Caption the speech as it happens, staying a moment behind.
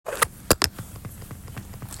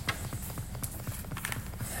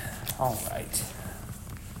All right.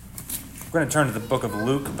 We're going to turn to the book of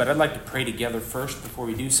Luke, but I'd like to pray together first before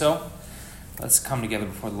we do so. Let's come together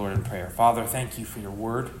before the Lord in prayer. Father, thank you for your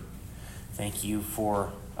word. Thank you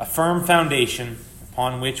for a firm foundation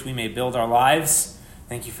upon which we may build our lives.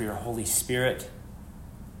 Thank you for your Holy Spirit.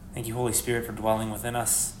 Thank you, Holy Spirit, for dwelling within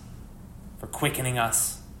us, for quickening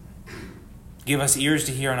us. Give us ears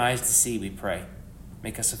to hear and eyes to see, we pray.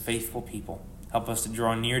 Make us a faithful people. Help us to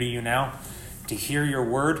draw near to you now, to hear your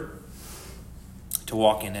word, to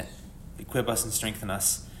walk in it. Equip us and strengthen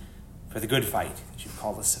us for the good fight that you've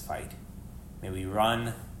called us to fight. May we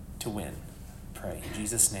run to win. Pray in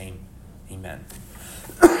Jesus' name, amen.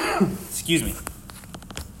 Excuse me.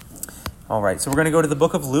 All right, so we're going to go to the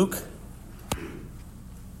book of Luke,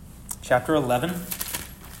 chapter 11.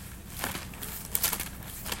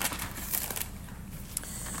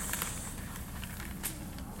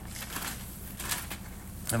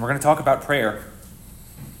 And we're going to talk about prayer.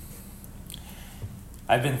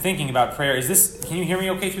 I've been thinking about prayer. Can you hear me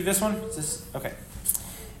okay through this one? Is this okay?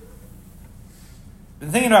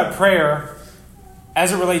 Been thinking about prayer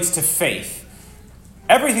as it relates to faith.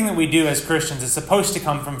 Everything that we do as Christians is supposed to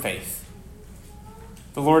come from faith.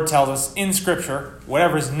 The Lord tells us in Scripture,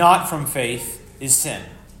 whatever is not from faith is sin.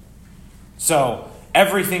 So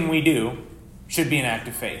everything we do should be an act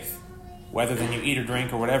of faith. Whether then you eat or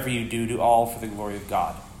drink or whatever you do, do all for the glory of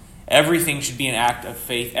God. Everything should be an act of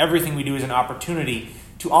faith. Everything we do is an opportunity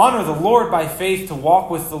to honor the Lord by faith, to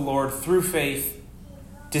walk with the Lord through faith,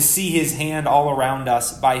 to see his hand all around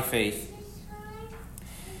us by faith.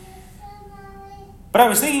 But I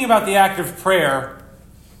was thinking about the act of prayer,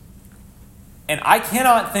 and I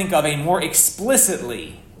cannot think of a more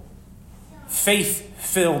explicitly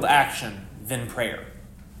faith-filled action than prayer.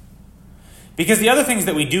 Because the other things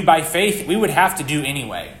that we do by faith, we would have to do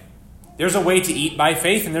anyway. There's a way to eat by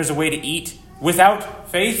faith, and there's a way to eat without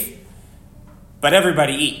faith. But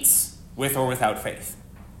everybody eats with or without faith.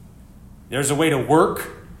 There's a way to work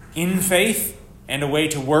in faith and a way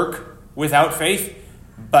to work without faith,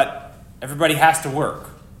 but everybody has to work.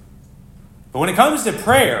 But when it comes to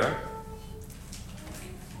prayer,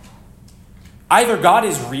 either God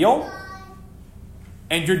is real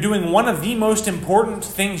and you're doing one of the most important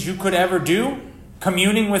things you could ever do,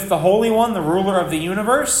 communing with the Holy One, the ruler of the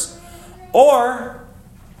universe, or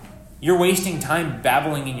you're wasting time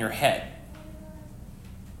babbling in your head.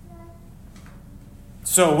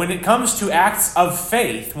 So when it comes to acts of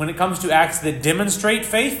faith, when it comes to acts that demonstrate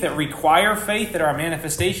faith, that require faith, that are a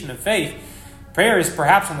manifestation of faith, prayer is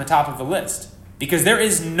perhaps on the top of the list. Because there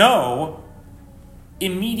is no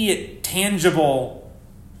immediate, tangible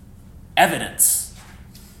evidence.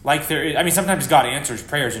 Like there is, sometimes God answers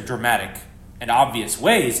prayers in dramatic and obvious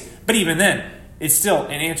ways, but even then, it's still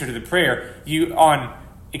an answer to the prayer. You, on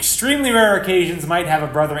extremely rare occasions, might have a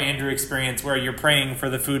Brother Andrew experience where you're praying for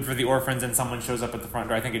the food for the orphans and someone shows up at the front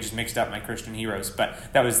door. I think I just mixed up my Christian heroes,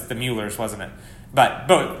 but that was the Muellers, wasn't it? But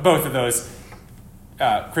both of those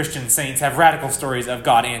Christian saints have radical stories of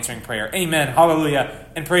God answering prayer. Amen, hallelujah,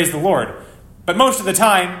 and praise the Lord. But most of the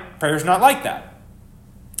time, prayer is not like that.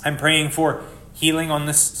 I'm praying for healing on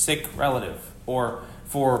this sick relative, or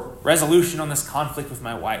for resolution on this conflict with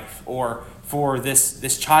my wife, or for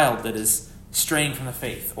this child that is straying from the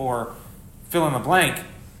faith, or fill in the blank,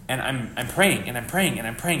 and I'm praying, and I'm praying, and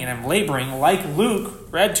I'm praying, and I'm laboring, like Luke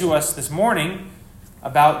read to us this morning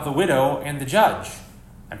about the widow and the judge.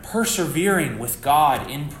 I'm persevering with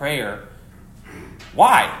God in prayer.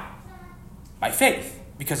 Why? By faith,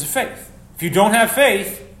 because of faith. If you don't have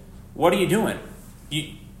faith, what are you doing?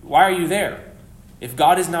 Why are you there? If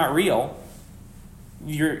God is not real,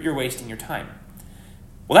 you're wasting your time.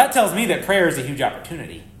 Well, that tells me that prayer is a huge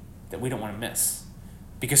opportunity that we don't want to miss.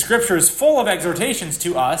 Because Scripture is full of exhortations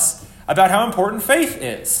to us about how important faith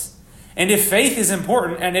is. And if faith is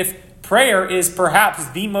important, and if prayer is perhaps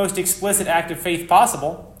the most explicit act of faith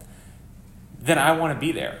possible, then I want to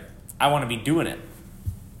be there. I want to be doing it.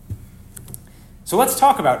 So let's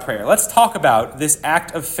talk about prayer. Let's talk about this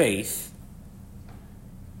act of faith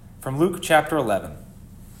from Luke chapter 11,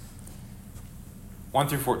 1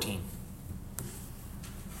 through 14.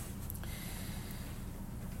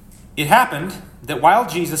 It happened that while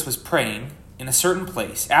Jesus was praying in a certain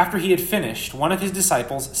place, after he had finished, one of his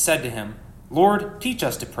disciples said to him, "Lord, teach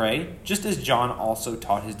us to pray, just as John also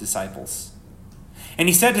taught his disciples." And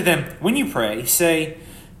he said to them, "When you pray, say,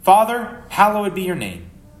 'Father, hallowed be your name.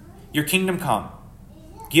 Your kingdom come.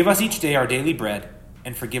 Give us each day our daily bread,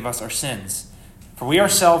 and forgive us our sins. For we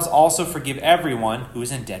ourselves also forgive everyone who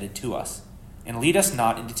is indebted to us. And lead us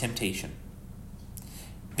not into temptation.'"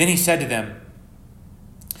 Then he said to them,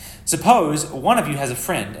 Suppose one of you has a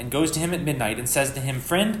friend and goes to him at midnight and says to him,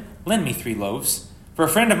 'Friend, lend me 3 loaves. For a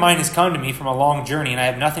friend of mine has come to me from a long journey, and I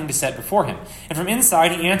have nothing to set before him.' And from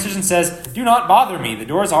inside he answers and says, 'Do not bother me. The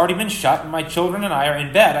door has already been shut, and my children and I are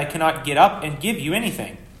in bed. I cannot get up and give you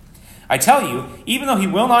anything.' I tell you, even though he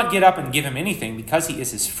will not get up and give him anything because he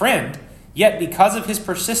is his friend, yet because of his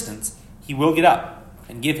persistence, he will get up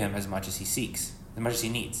and give him as much as he seeks, as much as he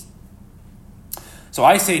needs. So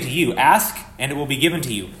I say to you, ask, and it will be given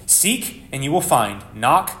to you. Seek, and you will find.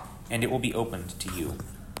 Knock, and it will be opened to you.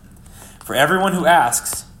 For everyone who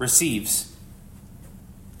asks receives,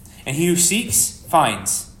 and he who seeks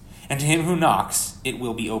finds, and to him who knocks it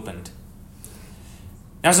will be opened.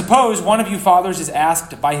 Now suppose one of you fathers is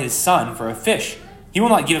asked by his son for a fish. He will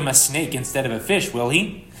not give him a snake instead of a fish, will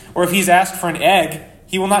he? Or if he is asked for an egg,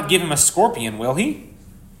 he will not give him a scorpion, will he?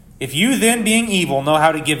 If you then, being evil, know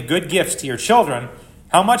how to give good gifts to your children,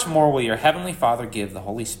 how much more will your heavenly Father give the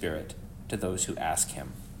Holy Spirit to those who ask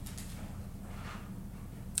him?"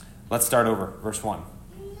 Let's start over, verse 1.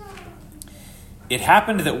 It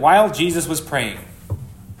happened that while Jesus was praying,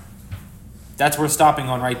 that's worth stopping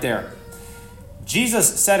on right there.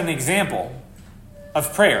 Jesus set an example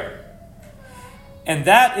of prayer. And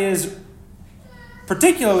that is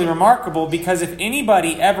particularly remarkable because if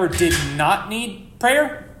anybody ever did not need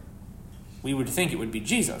prayer, we would think it would be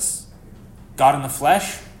Jesus. God in the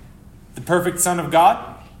flesh, the perfect Son of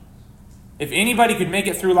God. If anybody could make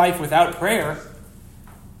it through life without prayer,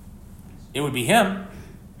 it would be him.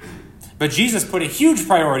 But Jesus put a huge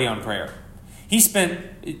priority on prayer.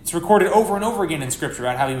 It's recorded over and over again in Scripture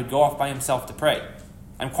about how he would go off by himself to pray.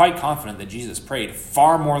 I'm quite confident that Jesus prayed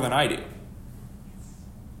far more than I do.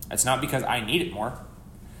 That's not because I need it more,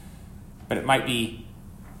 but it might be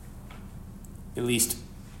at least,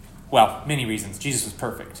 well, many reasons. Jesus was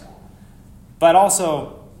perfect. But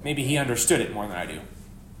also, maybe he understood it more than I do.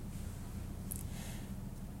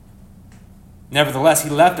 Nevertheless,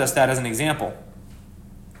 he left us that as an example,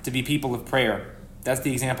 to be people of prayer. That's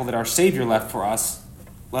the example that our Savior left for us.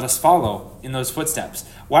 Let us follow in those footsteps.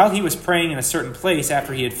 While he was praying in a certain place,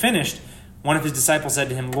 after he had finished, one of his disciples said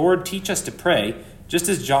to him, "Lord, teach us to pray, just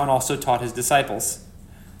as John also taught his disciples."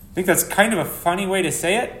 I think that's kind of a funny way to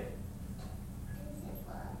say it.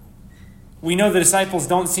 We know the disciples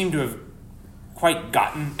don't seem to have quite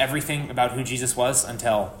gotten everything about who Jesus was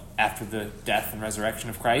until after the death and resurrection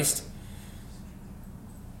of Christ.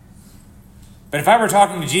 But if I were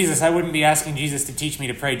talking to Jesus, I wouldn't be asking Jesus to teach me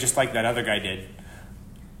to pray just like that other guy did.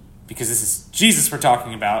 Because this is Jesus we're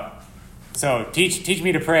talking about. So teach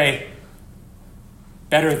me to pray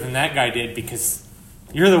better than that guy did because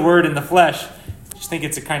you're the Word in the flesh. I just think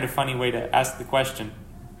it's a kind of funny way to ask the question.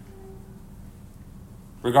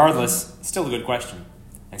 Regardless, it's still a good question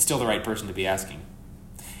and still the right person to be asking.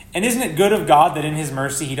 And isn't it good of God that in his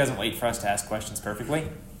mercy he doesn't wait for us to ask questions perfectly?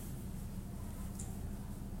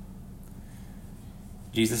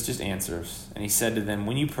 Jesus just answers, and he said to them,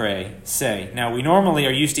 "When you pray, say." Now, we normally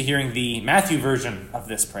are used to hearing the Matthew version of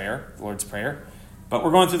this prayer, the Lord's Prayer, but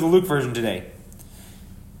we're going through the Luke version today.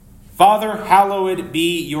 "Father, hallowed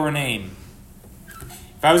be your name."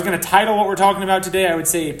 If I was going to title what we're talking about today, I would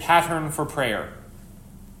say a pattern for prayer.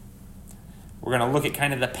 We're going to look at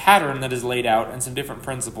kind of the pattern that is laid out and some different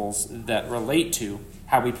principles that relate to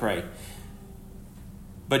how we pray.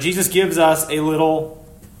 But Jesus gives us a little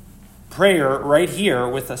prayer right here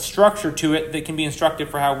with a structure to it that can be instructive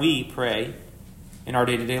for how we pray in our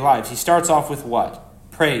day-to-day lives. He starts off with what?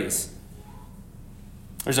 Praise.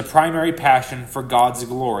 There's a primary passion for God's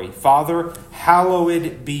glory. Father,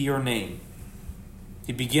 hallowed be your name.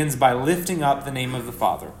 He begins by lifting up the name of the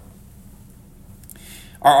Father.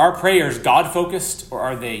 Are our prayers God-focused or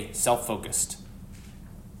are they self-focused?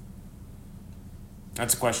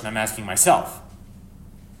 That's a question I'm asking myself.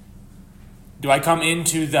 Do I come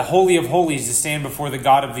into the Holy of Holies to stand before the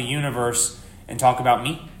God of the universe and talk about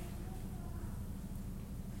me?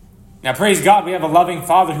 Now, praise God, we have a loving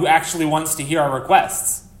Father who actually wants to hear our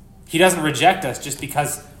requests. He doesn't reject us just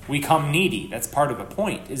because we come needy. That's part of the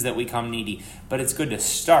point, is that we come needy. But it's good to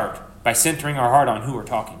start by centering our heart on who we're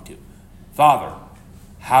talking to. Father,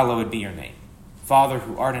 hallowed be your name. Father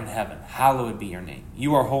who art in heaven, hallowed be your name.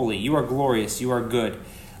 You are holy, you are glorious, you are good.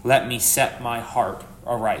 Let me set my heart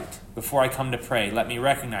aright. Before I come to pray, let me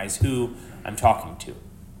recognize who I'm talking to.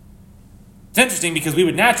 It's interesting because we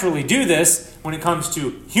would naturally do this when it comes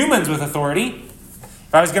to humans with authority.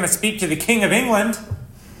 If I was going to speak to the King of England,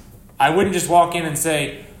 I wouldn't just walk in and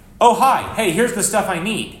say, "Oh, hi, hey, here's the stuff I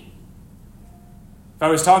need." If I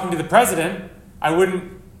was talking to the president, I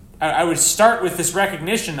would start with this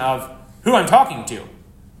recognition of who I'm talking to.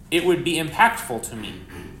 It would be impactful to me.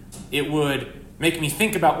 It would make me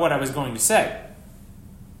think about what I was going to say.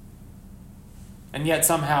 And yet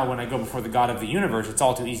somehow when I go before the God of the universe, it's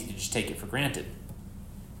all too easy to just take it for granted.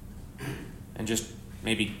 And just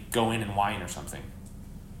maybe go in and whine or something.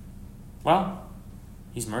 Well,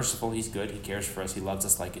 he's merciful, he's good, he cares for us, he loves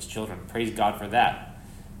us like his children. Praise God for that.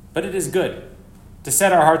 But it is good to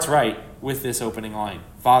set our hearts right with this opening line.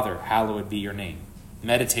 Father, hallowed be your name.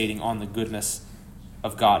 Meditating on the goodness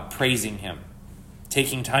of God, praising him.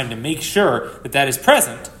 Taking time to make sure that that is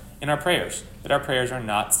present in our prayers. That our prayers are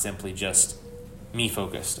not simply just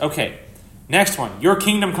me-focused. Okay, next one. Your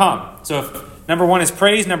kingdom come. So if number 1 is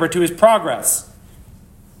praise, number 2 is progress.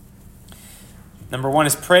 Number 1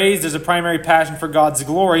 is praise. There's a primary passion for God's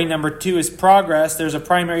glory. Number 2 is progress. There's a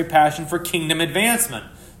primary passion for kingdom advancement.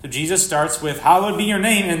 So Jesus starts with, hallowed be your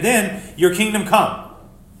name, and then your kingdom come.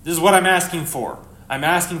 This is what I'm asking for. I'm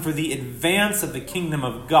asking for the advance of the kingdom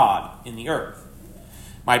of God in the earth.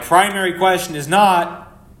 My primary question is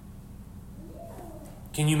not,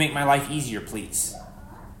 can you make my life easier, please?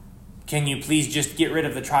 Can you please just get rid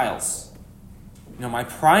of the trials? No, my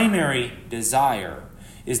primary desire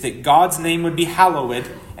is that God's name would be hallowed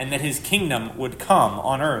and that his kingdom would come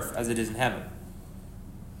on earth as it is in heaven.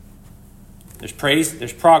 There's praise,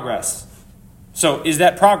 there's progress. So is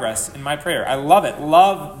that progress in my prayer? I love it.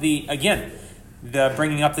 Love the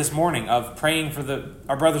bringing up this morning of praying for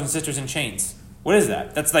our brothers and sisters in chains. What is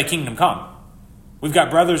that? That's thy kingdom come. We've got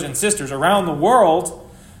brothers and sisters around the world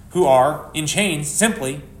who are in chains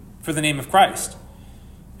simply for the name of Christ.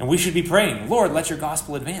 And we should be praying, Lord, let your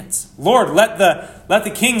gospel advance. Lord, let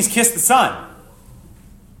the kings kiss the sun.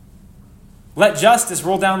 Let justice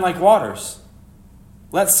roll down like waters.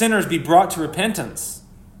 Let sinners be brought to repentance.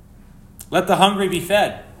 Let the hungry be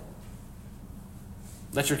fed.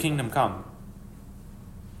 Let your kingdom come.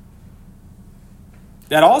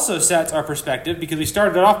 That also sets our perspective, because we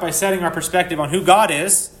started off by setting our perspective on who God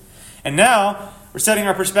is, and now we're setting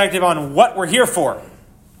our perspective on what we're here for.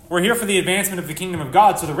 We're here for the advancement of the kingdom of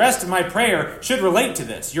God, so the rest of my prayer should relate to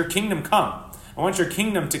this. Your kingdom come. I want your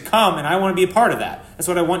kingdom to come, and I want to be a part of that. That's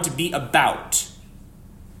what I want to be about.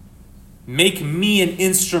 Make me an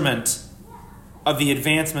instrument of the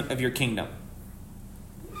advancement of your kingdom.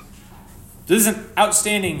 This is an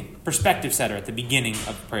outstanding perspective setter at the beginning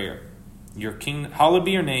of prayer. Your kingdom, hallowed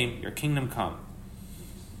be your name, your kingdom come.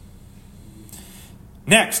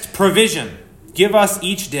 Next, provision. Give us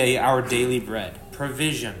each day our daily bread.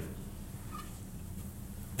 Provision.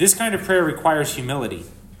 This kind of prayer requires humility.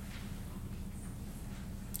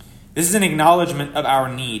 This is an acknowledgement of our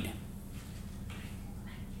need.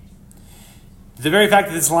 The very fact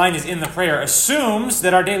that this line is in the prayer assumes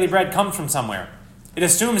that our daily bread comes from somewhere. It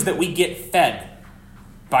assumes that we get fed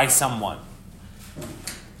by someone.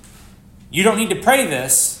 You don't need to pray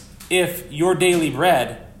this if your daily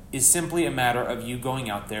bread is simply a matter of you going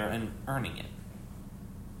out there and earning it.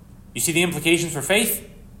 You see the implications for faith?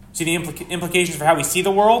 See the implications for how we see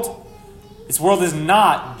the world? This world is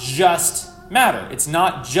not just matter. It's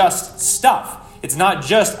not just stuff. It's not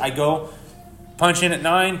just I go punch in at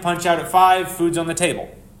 9, punch out at 5, food's on the table.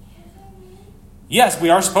 Yes, we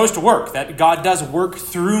are supposed to work. That God does work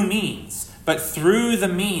through means. But through the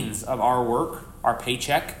means of our work, our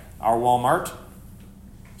paycheck, our Walmart,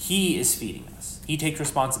 he is feeding us. He takes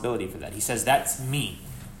responsibility for that. He says, that's me.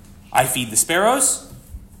 I feed the sparrows,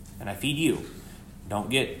 and I feed you. Don't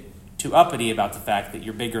get too uppity about the fact that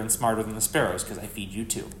you're bigger and smarter than the sparrows, because I feed you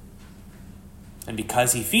too. And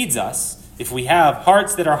because he feeds us, if we have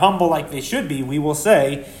hearts that are humble like they should be, we will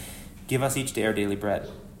say, give us each day our daily bread.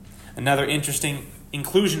 Another interesting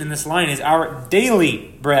inclusion in this line is our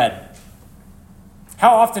daily bread.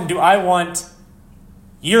 How often do I want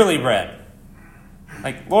yearly bread?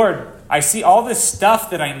 Like, Lord, I see all this stuff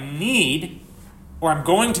that I need, or I'm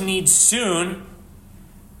going to need soon.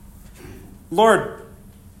 Lord,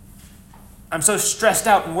 I'm so stressed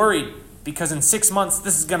out and worried because in 6 months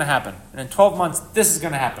this is going to happen. And in 12 months this is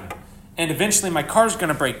going to happen. And eventually my car's going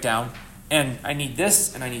to break down. And I need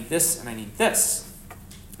this, and I need this, and I need this.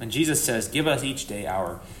 And Jesus says, give us each day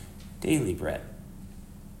our daily bread.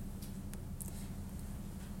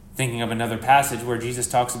 Thinking of another passage where Jesus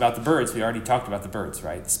talks about the birds. We already talked about the birds,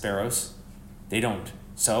 right? The sparrows. They don't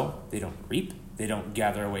sow. They don't reap. They don't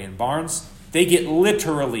gather away in barns. They get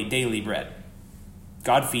literally daily bread.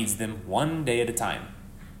 God feeds them one day at a time.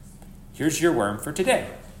 Here's your worm for today.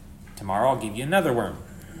 Tomorrow I'll give you another worm.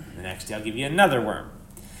 The next day I'll give you another worm.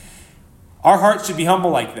 Our hearts should be humble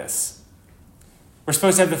like this. We're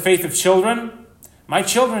supposed to have the faith of children. My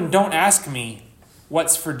children don't ask me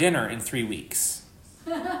what's for dinner in 3 weeks.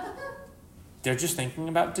 They're just thinking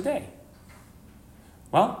about today.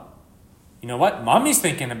 Well, you know what? Mommy's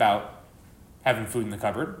thinking about having food in the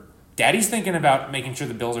cupboard. Daddy's thinking about making sure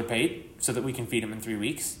the bills are paid so that we can feed him in 3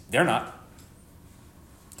 weeks. They're not.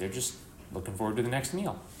 They're just looking forward to the next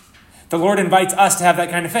meal. The Lord invites us to have that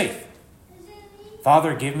kind of faith.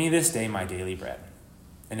 Father, give me this day my daily bread.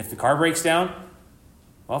 And if the car breaks down,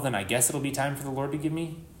 well, then I guess it'll be time for the Lord to give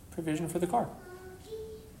me provision for the car.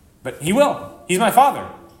 But he will. He's my Father.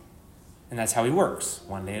 And that's how he works,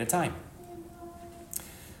 one day at a time.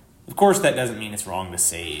 Of course, that doesn't mean it's wrong to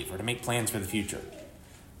save or to make plans for the future.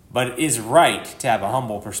 But it is right to have a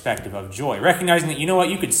humble perspective of joy, recognizing that, you know what,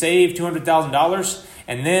 you could save $200,000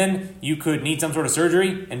 and then you could need some sort of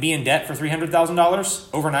surgery and be in debt for $300,000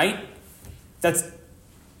 overnight. That's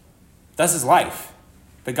his life.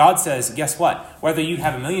 But God says, guess what? Whether you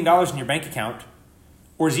have $1 million in your bank account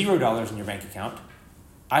or $0 in your bank account,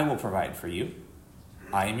 I will provide for you.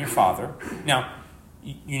 I am your Father. Now,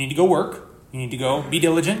 you need to go work. You need to go be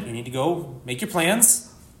diligent. You need to go make your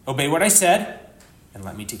plans, obey what I said, and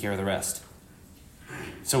let me take care of the rest.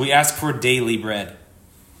 So we ask for daily bread.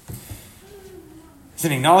 It's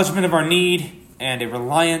an acknowledgement of our need and a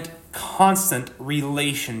reliant, constant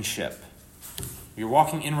relationship. You're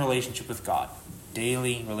walking in relationship with God.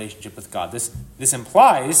 Daily relationship with God. This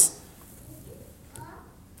implies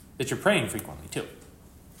that you're praying frequently too.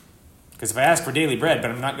 Because if I ask for daily bread,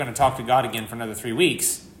 but I'm not going to talk to God again for another 3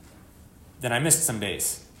 weeks, then I missed some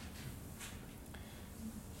days.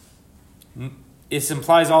 It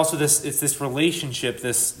implies also this relationship,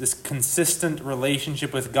 this consistent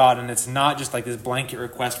relationship with God, and it's not just like this blanket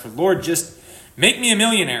request for, Lord, just make me a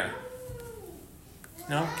millionaire.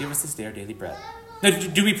 No, give us this day our daily bread. Now,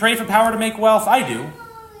 do we pray for power to make wealth? I do.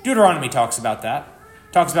 Deuteronomy talks about that.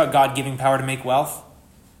 Talks about God giving power to make wealth.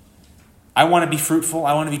 I want to be fruitful.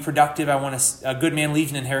 I want to be productive. I want a good man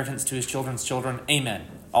leaves an inheritance to his children's children. Amen.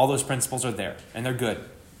 All those principles are there, and they're good.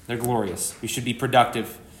 They're glorious. We should be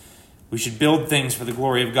productive. We should build things for the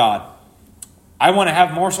glory of God. I want to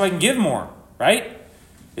have more so I can give more, right?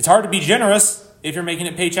 It's hard to be generous if you're making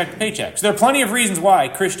it paycheck to paycheck. So there are plenty of reasons why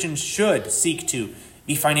Christians should seek to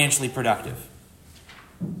be financially productive.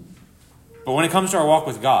 But when it comes to our walk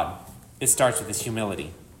with God, it starts with this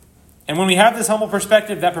humility. And when we have this humble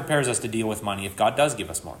perspective, that prepares us to deal with money if God does give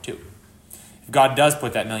us more too. If God does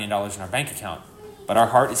put that $1 million in our bank account, but our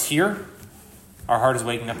heart is here, our heart is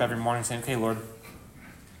waking up every morning saying, okay, Lord,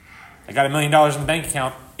 I got $1 million in the bank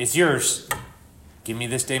account. It's yours. Give me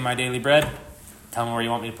this day my daily bread. Tell me where you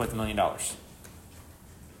want me to put the $1 million.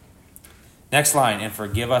 Next line, and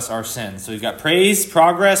forgive us our sins. So we've got praise,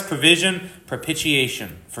 progress, provision,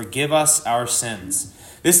 propitiation. Forgive us our sins.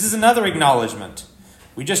 This is another acknowledgement.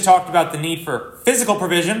 We just talked about the need for physical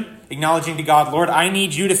provision, acknowledging to God, Lord, I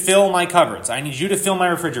need you to fill my cupboards. I need you to fill my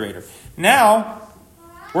refrigerator. Now,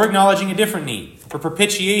 we're acknowledging a different need for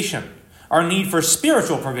propitiation, our need for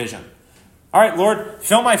spiritual provision. All right, Lord,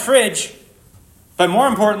 fill my fridge, but more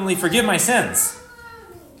importantly, forgive my sins.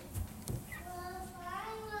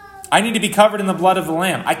 I need to be covered in the blood of the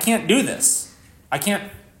Lamb. I can't do this. I can't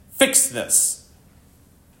fix this.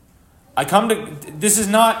 This is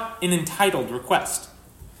not an entitled request.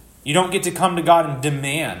 You don't get to come to God and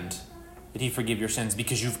demand that he forgive your sins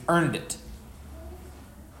because you've earned it.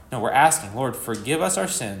 No, we're asking, Lord, forgive us our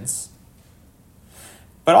sins.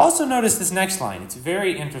 But also notice this next line. It's a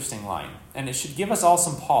very interesting line. And it should give us all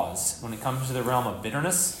some pause when it comes to the realm of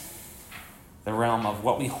bitterness, the realm of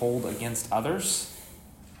what we hold against others,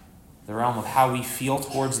 the realm of how we feel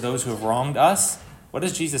towards those who have wronged us. What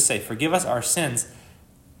does Jesus say? Forgive us our sins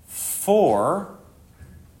for...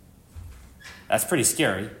 That's pretty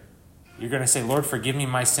scary. You're going to say, Lord, forgive me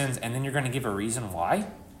my sins, and then you're going to give a reason why?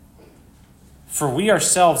 For we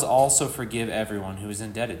ourselves also forgive everyone who is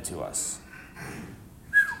indebted to us.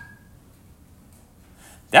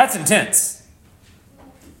 That's intense.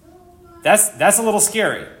 That's a little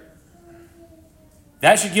scary.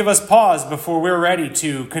 That should give us pause before we're ready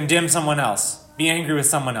to condemn someone else, be angry with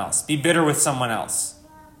someone else, be bitter with someone else.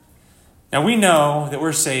 Now we know that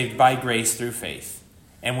we're saved by grace through faith.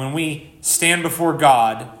 And when we stand before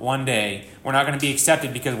God one day, we're not going to be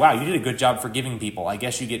accepted because, wow, you did a good job forgiving people. I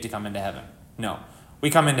guess you get to come into heaven. No,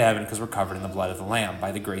 we come into heaven because we're covered in the blood of the Lamb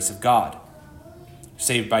by the grace of God.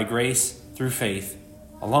 Saved by grace through faith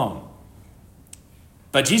alone.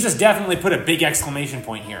 But Jesus definitely put a big exclamation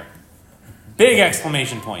point here. Big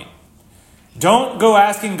exclamation point. Don't go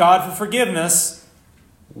asking God for forgiveness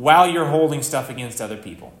while you're holding stuff against other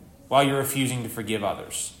people, while you're refusing to forgive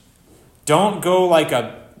others. Don't go like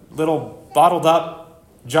a little bottled up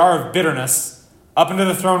jar of bitterness up into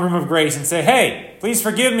the throne room of grace and say, hey, please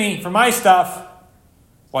forgive me for my stuff,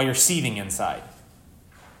 while you're seething inside.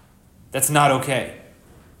 That's not okay.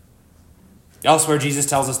 Elsewhere, Jesus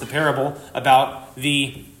tells us the parable about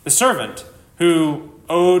the servant who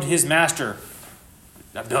owed his master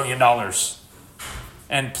 $1 billion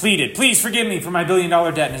and pleaded, "Please forgive me for my $1 billion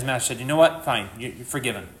debt." And his master said, "You know what? Fine, you're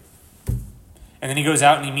forgiven." And then he goes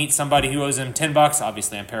out and he meets somebody who owes him $10,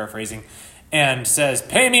 obviously I'm paraphrasing, and says,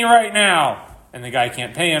 "Pay me right now." And the guy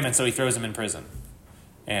can't pay him, and so he throws him in prison.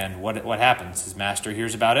 And what happens? His master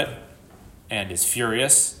hears about it and is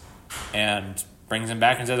furious and brings him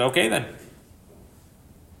back and says, "Okay then,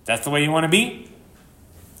 that's the way you want to be?"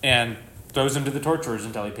 And throws him to the torturers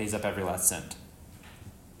until he pays up every last cent.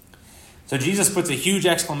 So Jesus puts a huge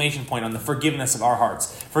exclamation point on the forgiveness of our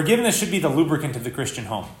hearts. Forgiveness should be the lubricant of the Christian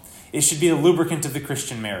home. It should be the lubricant of the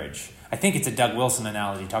Christian marriage. I think it's a Doug Wilson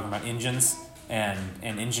analogy talking about engines and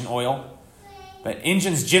engine oil. But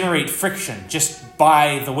engines generate friction just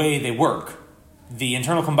by the way they work. The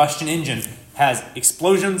internal combustion engine has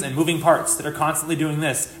explosions and moving parts that are constantly doing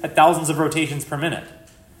this at thousands of rotations per minute.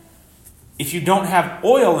 If you don't have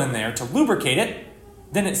oil in there to lubricate it,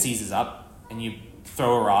 then it seizes up and you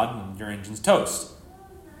throw a rod and your engine's toast.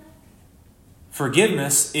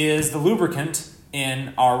 Forgiveness is the lubricant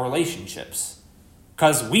in our relationships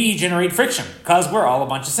because we generate friction because we're all a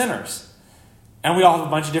bunch of sinners. And we all have a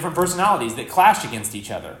bunch of different personalities that clash against each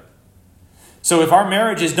other. So if our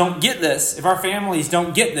marriages don't get this, if our families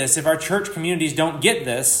don't get this, if our church communities don't get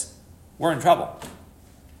this, we're in trouble.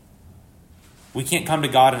 We can't come to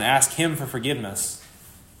God and ask Him for forgiveness,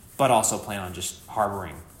 but also plan on just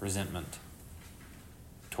harboring resentment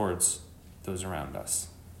towards those around us.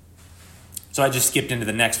 So I just skipped into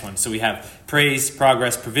the next one. So we have praise,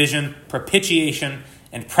 progress, provision, propitiation,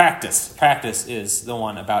 and practice. Practice is the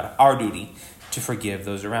one about our duty to forgive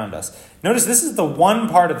those around us. Notice this is the one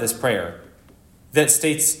part of this prayer that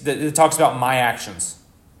states that it talks about my actions.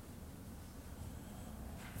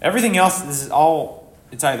 Everything else is all,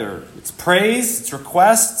 it's praise, it's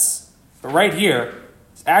requests, but right here,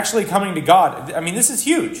 it's actually coming to God. I mean, this is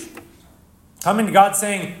huge. Coming to God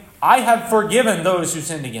saying, "I have forgiven those who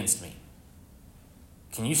sinned against me."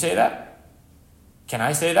 Can you say that? Can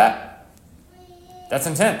I say that? That's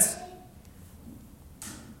intense.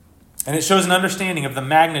 And it shows an understanding of the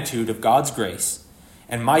magnitude of God's grace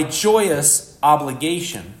and my joyous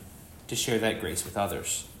obligation to share that grace with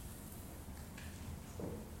others.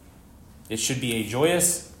 It should be a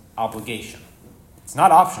joyous obligation. It's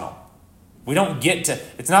not optional. We don't get to,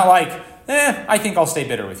 it's not like, I think I'll stay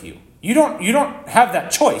bitter with you. You don't have that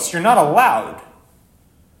choice. You're not allowed.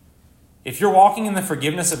 If you're walking in the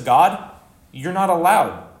forgiveness of God, you're not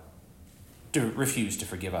allowed to refuse to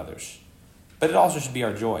forgive others. But it also should be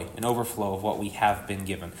our joy, an overflow of what we have been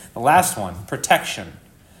given. The last one, protection.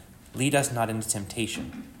 Lead us not into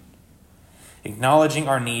temptation. Acknowledging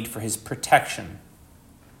our need for His protection.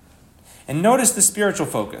 And notice the spiritual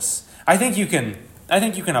focus. I think you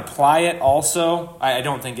can apply it also. I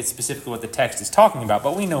don't think it's specifically what the text is talking about,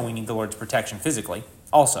 but we know we need the Lord's protection physically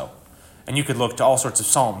also. And you could look to all sorts of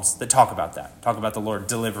psalms that talk about that. Talk about the Lord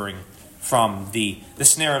delivering from the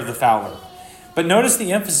snare of the fowler. But notice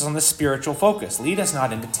the emphasis on the spiritual focus. Lead us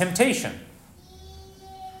not into temptation.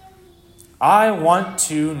 I want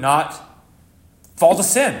to not fall to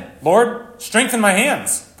sin. Lord, strengthen my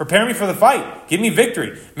hands. Prepare me for the fight. Give me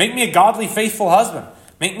victory. Make me a godly, faithful husband.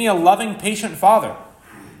 Make me a loving, patient father.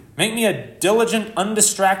 Make me a diligent,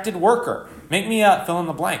 undistracted worker. Make me a fill in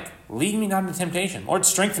the blank. Lead me not into temptation. Lord,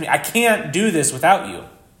 strengthen me. I can't do this without you.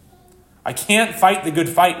 I can't fight the good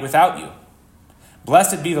fight without you.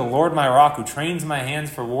 Blessed be the Lord my rock, who trains my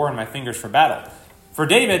hands for war and my fingers for battle. For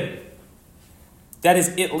David, that is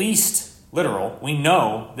at least literal. We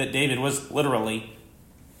know that David was literally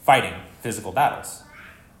fighting physical battles.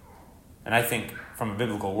 And I think from a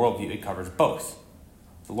biblical worldview, it covers both.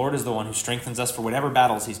 The Lord is the one who strengthens us for whatever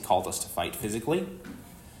battles He's called us to fight physically,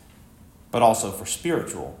 but also for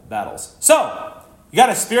spiritual battles. So, you got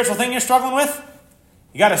a spiritual thing you're struggling with?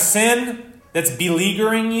 You got a sin that's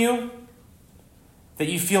beleaguering you, that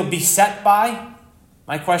you feel beset by?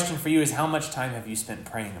 My question for you is, how much time have you spent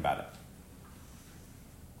praying about it?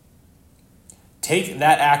 Take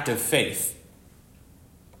that act of faith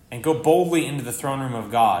and go boldly into the throne room of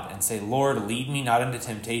God and say, Lord, lead me not into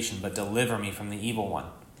temptation, but deliver me from the evil one.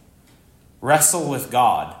 Wrestle with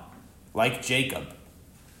God like Jacob.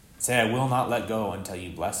 Say, I will not let go until you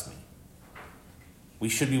bless me. We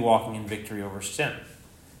should be walking in victory over sin.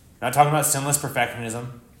 I'm not talking about sinless perfectionism.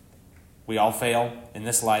 We all fail in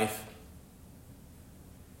this life.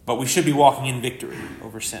 But we should be walking in victory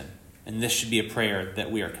over sin. And this should be a prayer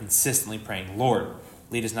that we are consistently praying. Lord,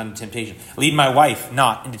 Lead us not into temptation. Lead my wife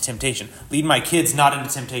not into temptation. Lead my kids not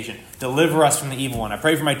into temptation. Deliver us from the evil one. I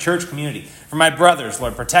pray for my church community, for my brothers,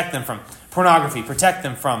 Lord. Protect them from pornography. Protect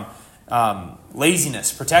them from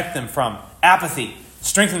laziness. Protect them from apathy.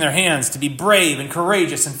 Strengthen their hands to be brave and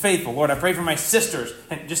courageous and faithful. Lord, I pray for my sisters.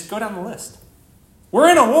 And just go down the list. We're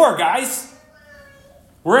in a war, guys.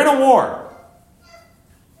 We're in a war.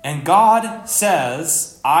 And God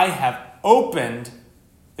says, I have opened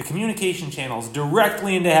the communication channels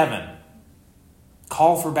directly into heaven.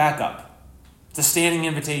 Call for backup. It's a standing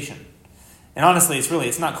invitation. And honestly,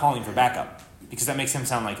 it's not calling for backup, because that makes him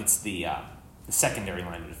sound like it's the secondary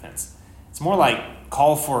line of defense. It's more like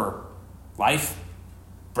call for life,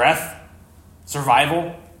 breath,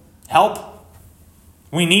 survival, help.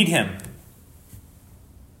 We need him.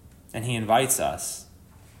 And he invites us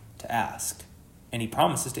to ask. And he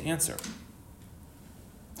promises to answer.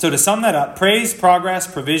 So to sum that up, praise,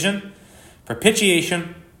 progress, provision,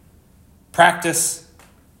 propitiation, practice,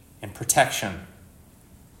 and protection.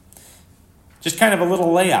 Just kind of a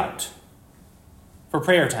little layout for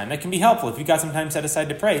prayer time. That can be helpful if you've got some time set aside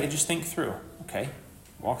to pray, to just think through. Okay,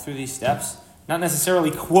 walk through these steps. Not necessarily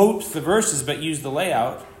quote the verses, but use the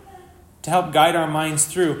layout to help guide our minds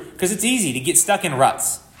through. Because it's easy to get stuck in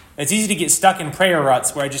ruts. It's easy to get stuck in prayer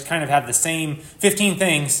ruts where I just kind of have the same 15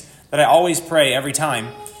 things that I always pray every time.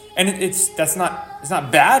 And it's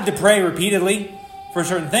not bad to pray repeatedly for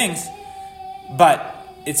certain things, but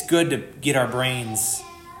it's good to get our brains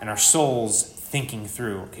and our souls thinking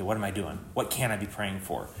through, okay, what am I doing? What can I be praying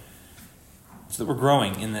for? So that we're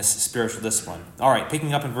growing in this spiritual discipline. All right,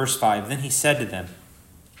 picking up in verse 5, then he said to them,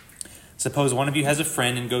 suppose one of you has a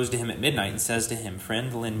friend and goes to him at midnight and says to him,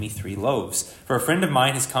 friend, lend me 3 loaves. For a friend of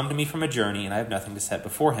mine has come to me from a journey, and I have nothing to set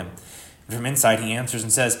before him. And from inside he answers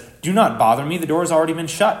and says, do not bother me, the door has already been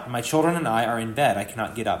shut. My children and I are in bed. I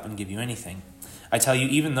cannot get up and give you anything. I tell you,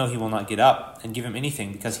 even though he will not get up and give him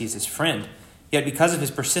anything because he is his friend, yet because of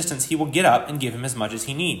his persistence he will get up and give him as much as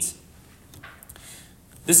he needs.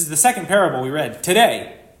 This is the second parable we read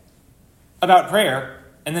today about prayer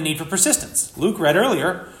and the need for persistence. Luke read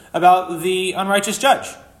earlier about the unrighteous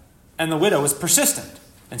judge, and the widow was persistent.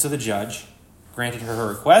 And so the judge granted her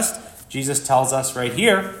request. Jesus tells us right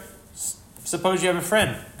here, suppose you have a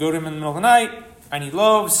friend. Go to him in the middle of the night. I need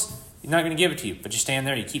loaves. He's not going to give it to you. But you stand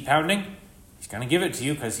there, you keep pounding. He's going to give it to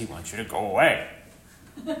you because he wants you to go away.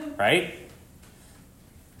 Right?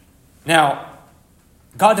 Now,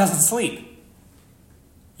 God doesn't sleep.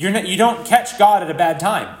 You don't catch God at a bad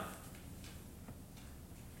time.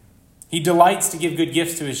 He delights to give good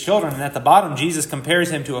gifts to his children. And at the bottom, Jesus compares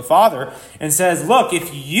him to a father and says, look,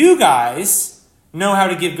 if you guys know how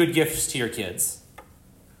to give good gifts to your kids,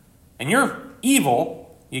 and you're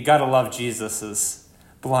evil, you got to love Jesus'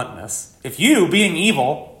 bluntness. If you, being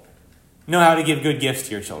evil, know how to give good gifts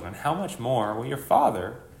to your children, how much more will your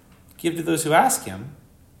Father give to those who ask him?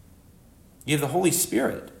 Give the Holy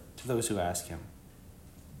Spirit to those who ask him.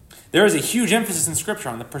 There is a huge emphasis in Scripture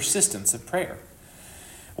on the persistence of prayer.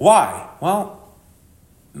 Why? Well,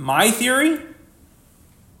 my theory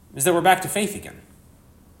is that we're back to faith again.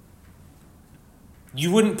 You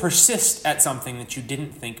wouldn't persist at something that you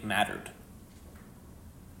didn't think mattered.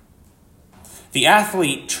 The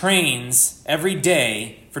athlete trains every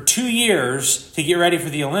day for 2 years to get ready for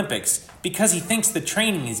the Olympics because he thinks the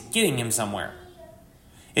training is getting him somewhere.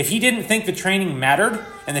 If he didn't think the training mattered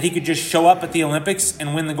and that he could just show up at the Olympics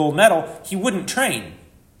and win the gold medal, he wouldn't train.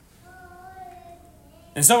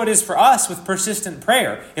 And so it is for us with persistent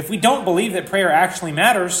prayer. If we don't believe that prayer actually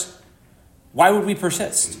matters, why would we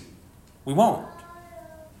persist? We won't.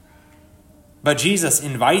 But Jesus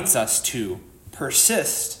invites us to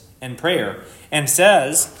persist in prayer and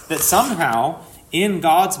says that somehow in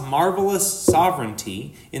God's marvelous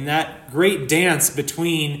sovereignty, in that great dance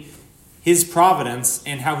between his providence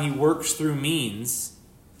and how he works through means,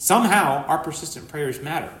 somehow our persistent prayers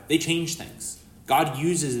matter. They change things. God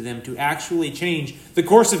uses them to actually change the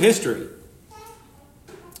course of history.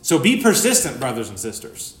 So be persistent, brothers and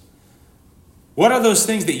sisters. What are those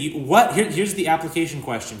things that here's the application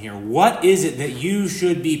question here. What is it that you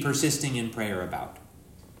should be persisting in prayer about?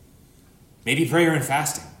 Maybe prayer and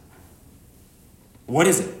fasting. What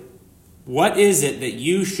is it? What is it that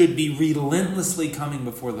you should be relentlessly coming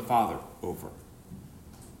before the Father over?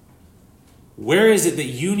 Where is it that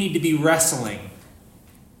you need to be wrestling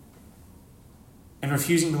and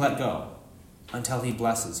refusing to let go until he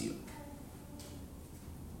blesses you?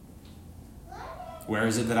 Where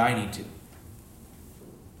is it that I need to?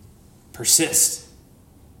 Persist.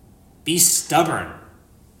 Be stubborn.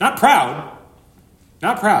 Not proud,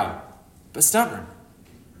 but stubborn.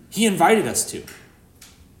 He invited us to.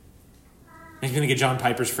 Makes me think of John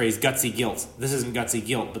Piper's phrase, gutsy guilt. This isn't gutsy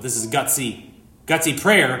guilt, but this is gutsy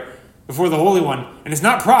prayer before the Holy One. And it's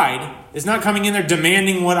not pride. It's not coming in there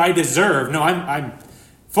demanding what I deserve. No, I'm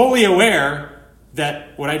fully aware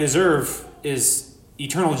that what I deserve is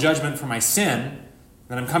eternal judgment for my sin,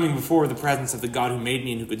 that I'm coming before the presence of the God who made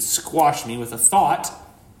me and who could squash me with a thought.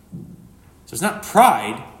 So it's not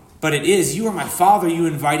pride, but it is, you are my Father, you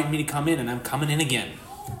invited me to come in, and I'm coming in again.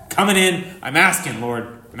 Coming in, I'm asking,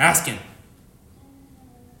 Lord, I'm asking.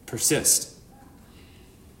 Persist.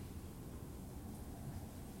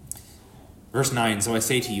 Verse 9, so I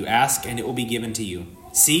say to you, ask and it will be given to you.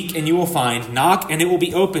 Seek and you will find. Knock and it will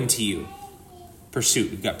be open to you.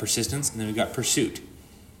 Pursuit. We've got persistence and then we've got pursuit.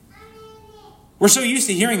 We're so used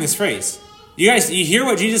to hearing this phrase. You guys, you hear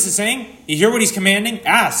what Jesus is saying? You hear what he's commanding?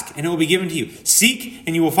 Ask and it will be given to you. Seek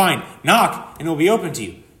and you will find. Knock and it will be open to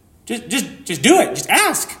you. Just do it. Just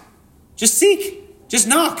ask. Just seek. Just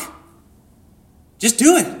knock. Just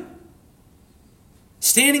do it.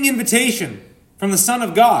 Standing invitation from the Son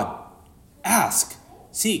of God. Ask,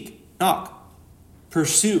 seek, knock,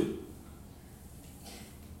 pursue.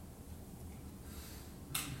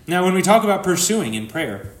 Now, when we talk about pursuing in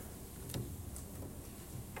prayer,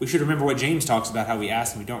 we should remember what James talks about, how we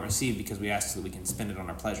ask and we don't receive because we ask so that we can spend it on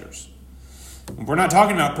our pleasures. We're not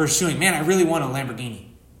talking about pursuing, man, I really want a Lamborghini.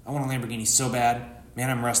 I want a Lamborghini so bad. Man,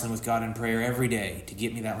 I'm wrestling with God in prayer every day to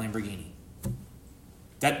get me that Lamborghini.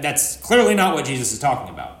 That's clearly not what Jesus is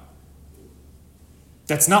talking about.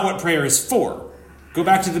 That's not what prayer is for. Go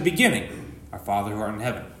back to the beginning. Our Father who art in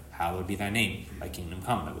heaven, hallowed be thy name. Thy kingdom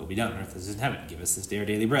come, thy will be done on earth as in heaven. Give us this day our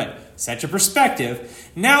daily bread. Set your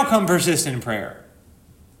perspective. Now come persist in prayer.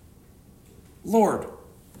 Lord,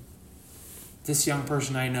 this young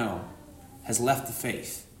person I know has left the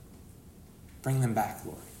faith. Bring them back,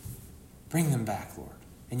 Lord. Bring them back, Lord.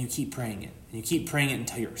 And you keep praying it. And you keep praying it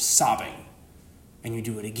until you're sobbing. And you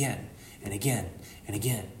do it again and again and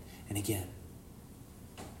again and again.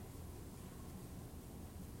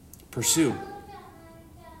 Pursue.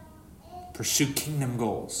 Pursue kingdom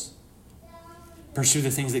goals. Pursue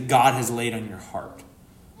the things that God has laid on your heart.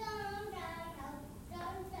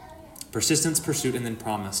 Persistence, pursuit, and then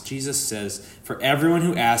promise. Jesus says, for everyone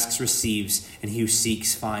who asks receives, and he who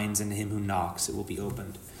seeks finds, and to him who knocks it will be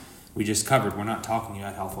opened. We just covered, we're not talking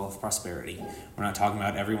about health, wealth, prosperity. We're not talking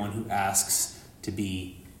about everyone who asks to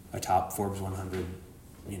be a top Forbes 100,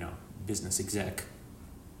 business exec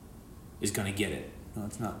is going to get it. No,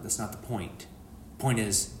 it's not. That's not the point. The point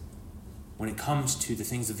is, when it comes to the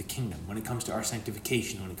things of the kingdom, when it comes to our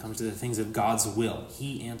sanctification, when it comes to the things of God's will,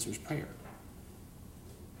 he answers prayer.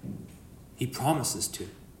 He promises to.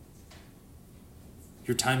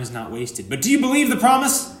 Your time is not wasted. But do you believe the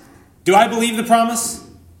promise? Do I believe the promise?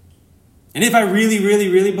 And if I really, really,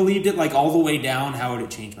 really believed it, like all the way down, how would it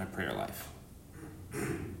change my prayer life?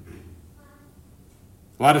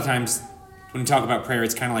 A lot of times, when we talk about prayer,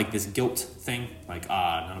 it's kind of like this guilt thing. Like,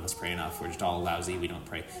 none of us pray enough. We're just all lousy. We don't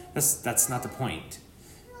pray. That's not the point.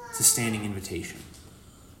 It's a standing invitation.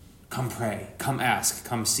 Come pray. Come ask.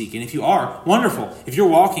 Come seek. And if you are, wonderful. If you're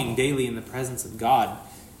walking daily in the presence of God,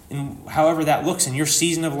 and however that looks in your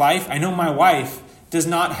season of life, I know my wife does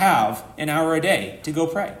not have an hour a day to go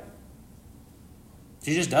pray.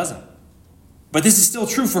 She just doesn't. But this is still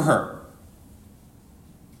true for her.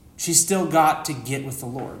 She's still got to get with the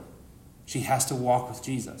Lord. She has to walk with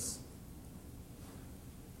Jesus.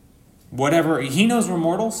 Whatever, he knows we're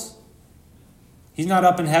mortals. He's not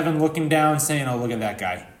up in heaven looking down saying, oh, look at that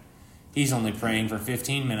guy. He's only praying for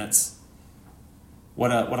 15 minutes.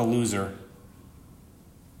 What a loser.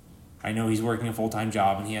 I know he's working a full-time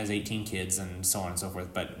job and he has 18 kids and so on and so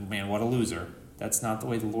forth, but man, what a loser. That's not the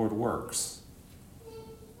way the Lord works.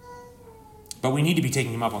 But we need to be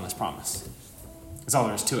taking him up on this promise. That's all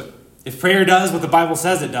there is to it. If prayer does what the Bible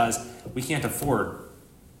says it does, we can't afford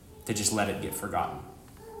to just let it get forgotten.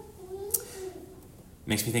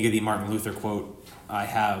 Makes me think of the Martin Luther quote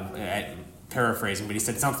I'm paraphrasing, but he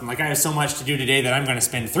said something like, I have so much to do today that I'm going to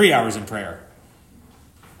spend 3 hours in prayer.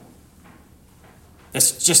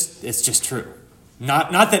 It's just true.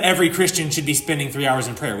 Not that every Christian should be spending 3 hours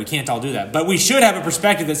in prayer. We can't all do that. But we should have a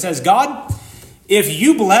perspective that says, God, if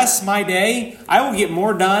you bless my day, I will get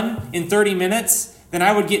more done in 30 minutes than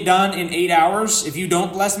I would get done in 8 hours if you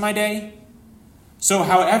don't bless my day. So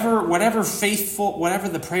whatever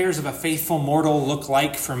the prayers of a faithful mortal look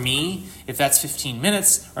like for me, if that's 15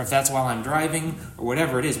 minutes, or if that's while I'm driving, or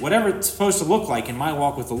whatever it is, whatever it's supposed to look like in my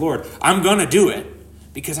walk with the Lord, I'm going to do it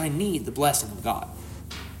because I need the blessing of God.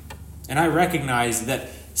 And I recognize that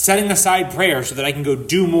setting aside prayer so that I can go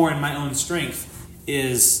do more in my own strength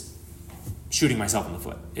is shooting myself in the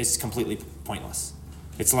foot. It's completely pointless.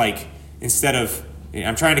 It's like instead of,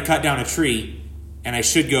 I'm trying to cut down a tree, and I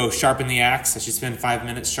should go sharpen the axe. I should spend 5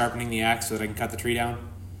 minutes sharpening the axe so that I can cut the tree down.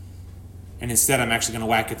 And instead, I'm actually going to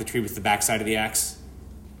whack at the tree with the backside of the axe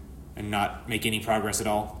and not make any progress at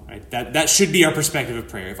all. Right? That should be our perspective of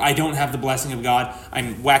prayer. If I don't have the blessing of God,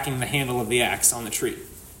 I'm whacking the handle of the axe on the tree.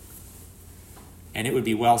 And I would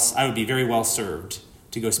be very well served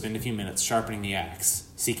to go spend a few minutes sharpening the axe,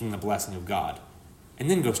 seeking the blessing of God, and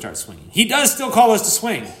then go start swinging. He does still call us to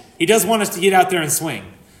swing. He does want us to get out there and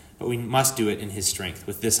swing. But we must do it in his strength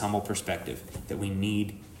with this humble perspective that we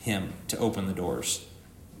need him to open the doors.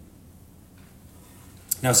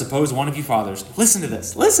 Now suppose one of you fathers, listen to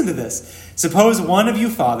this. Suppose one of you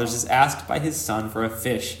fathers is asked by his son for a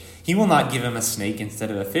fish. He will not give him a snake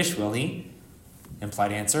instead of a fish, will he?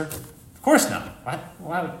 Implied answer, of course not.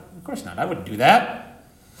 Of course not. I wouldn't do that.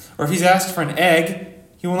 Or if he's asked for an egg,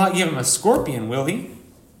 he will not give him a scorpion, will he?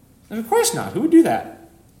 Of course not. Who would do that?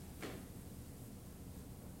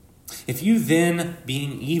 If you then,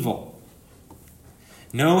 being evil,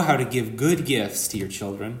 know how to give good gifts to your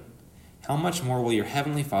children, how much more will your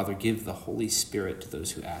heavenly Father give the Holy Spirit to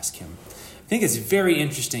those who ask him? I think it's very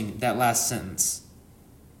interesting, that last sentence.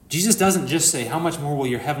 Jesus doesn't just say, how much more will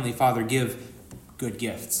your heavenly Father give good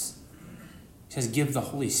gifts? He says, give the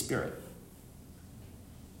Holy Spirit.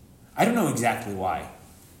 I don't know exactly why.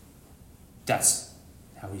 That's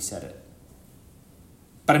how he said it.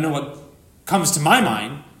 But I know what comes to my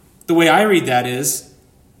mind. The way I read that is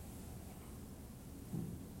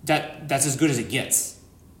that's as good as it gets.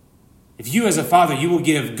 If you as a father, you will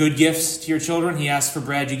give good gifts to your children. He asks for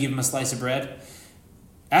bread, you give him a slice of bread.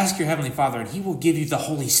 Ask your heavenly Father, and he will give you the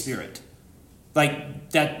Holy Spirit.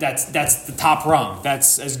 Like that's the top rung.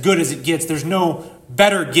 That's as good as it gets. There's no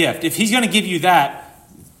better gift. If he's going to give you that,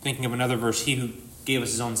 thinking of another verse, he who gave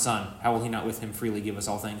us his own son, how will he not with him freely give us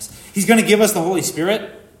all things? He's going to give us the Holy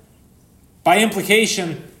Spirit. By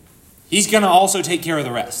implication, he's going to also take care of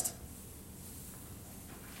the rest.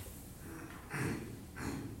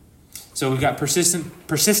 So we've got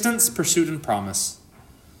persistence, pursuit, and promise.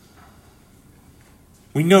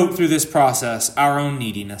 We note through this process our own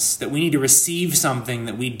neediness, that we need to receive something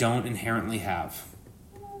that we don't inherently have.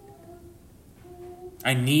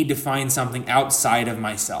 I need to find something outside of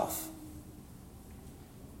myself.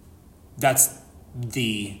 That's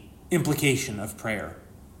the implication of prayer,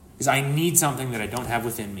 is I need something that I don't have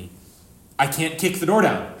within me. I can't kick the door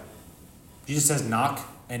down. Jesus says, knock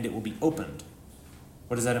and it will be opened.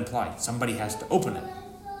 What does that imply? Somebody has to open it.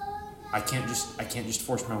 I can't just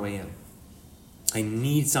force my way in. I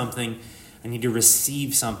need something. I need to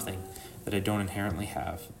receive something that I don't inherently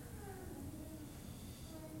have.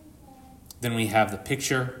 Then we have the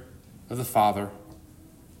picture of the Father,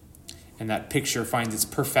 and that picture finds its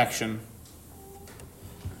perfection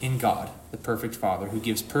in God, the perfect Father, who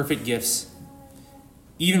gives perfect gifts,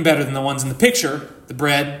 even better than the ones in the picture, the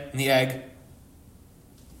bread and the egg.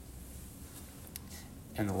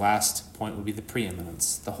 And the last point would be the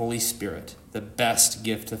preeminence, the Holy Spirit, the best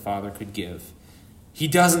gift the Father could give. He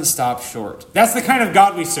doesn't stop short. That's the kind of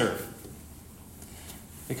God we serve.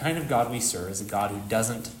 The kind of God we serve is a God who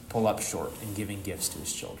doesn't pull up short in giving gifts to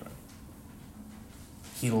his children.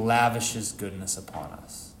 He lavishes goodness upon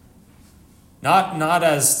us. Not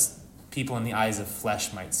as people in the eyes of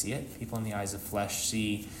flesh might see it. People in the eyes of flesh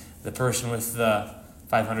see the person with the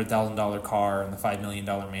 $500,000 car and the $5 million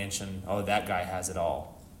mansion. Oh, that guy has it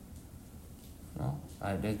all. Well,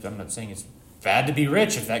 I'm not saying it's bad to be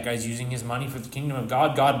rich. If that guy's using his money for the kingdom of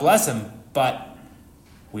God, God bless him. But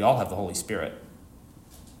we all have the Holy Spirit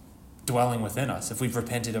dwelling within us. If we've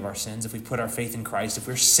repented of our sins, if we've put our faith in Christ, if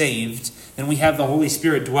we're saved, then we have the Holy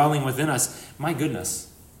Spirit dwelling within us. My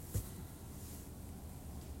goodness.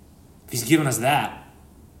 If he's given us that,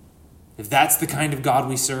 if that's the kind of God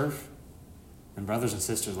we serve, then brothers and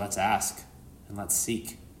sisters, let's ask and let's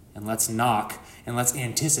seek and let's knock and let's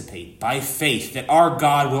anticipate by faith that our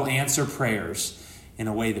God will answer prayers in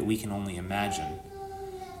a way that we can only imagine.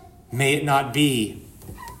 May it not be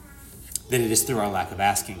that it is through our lack of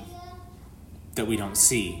asking that we don't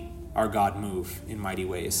see our God move in mighty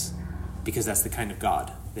ways, because that's the kind of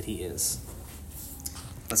God that he is.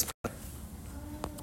 Let's pray.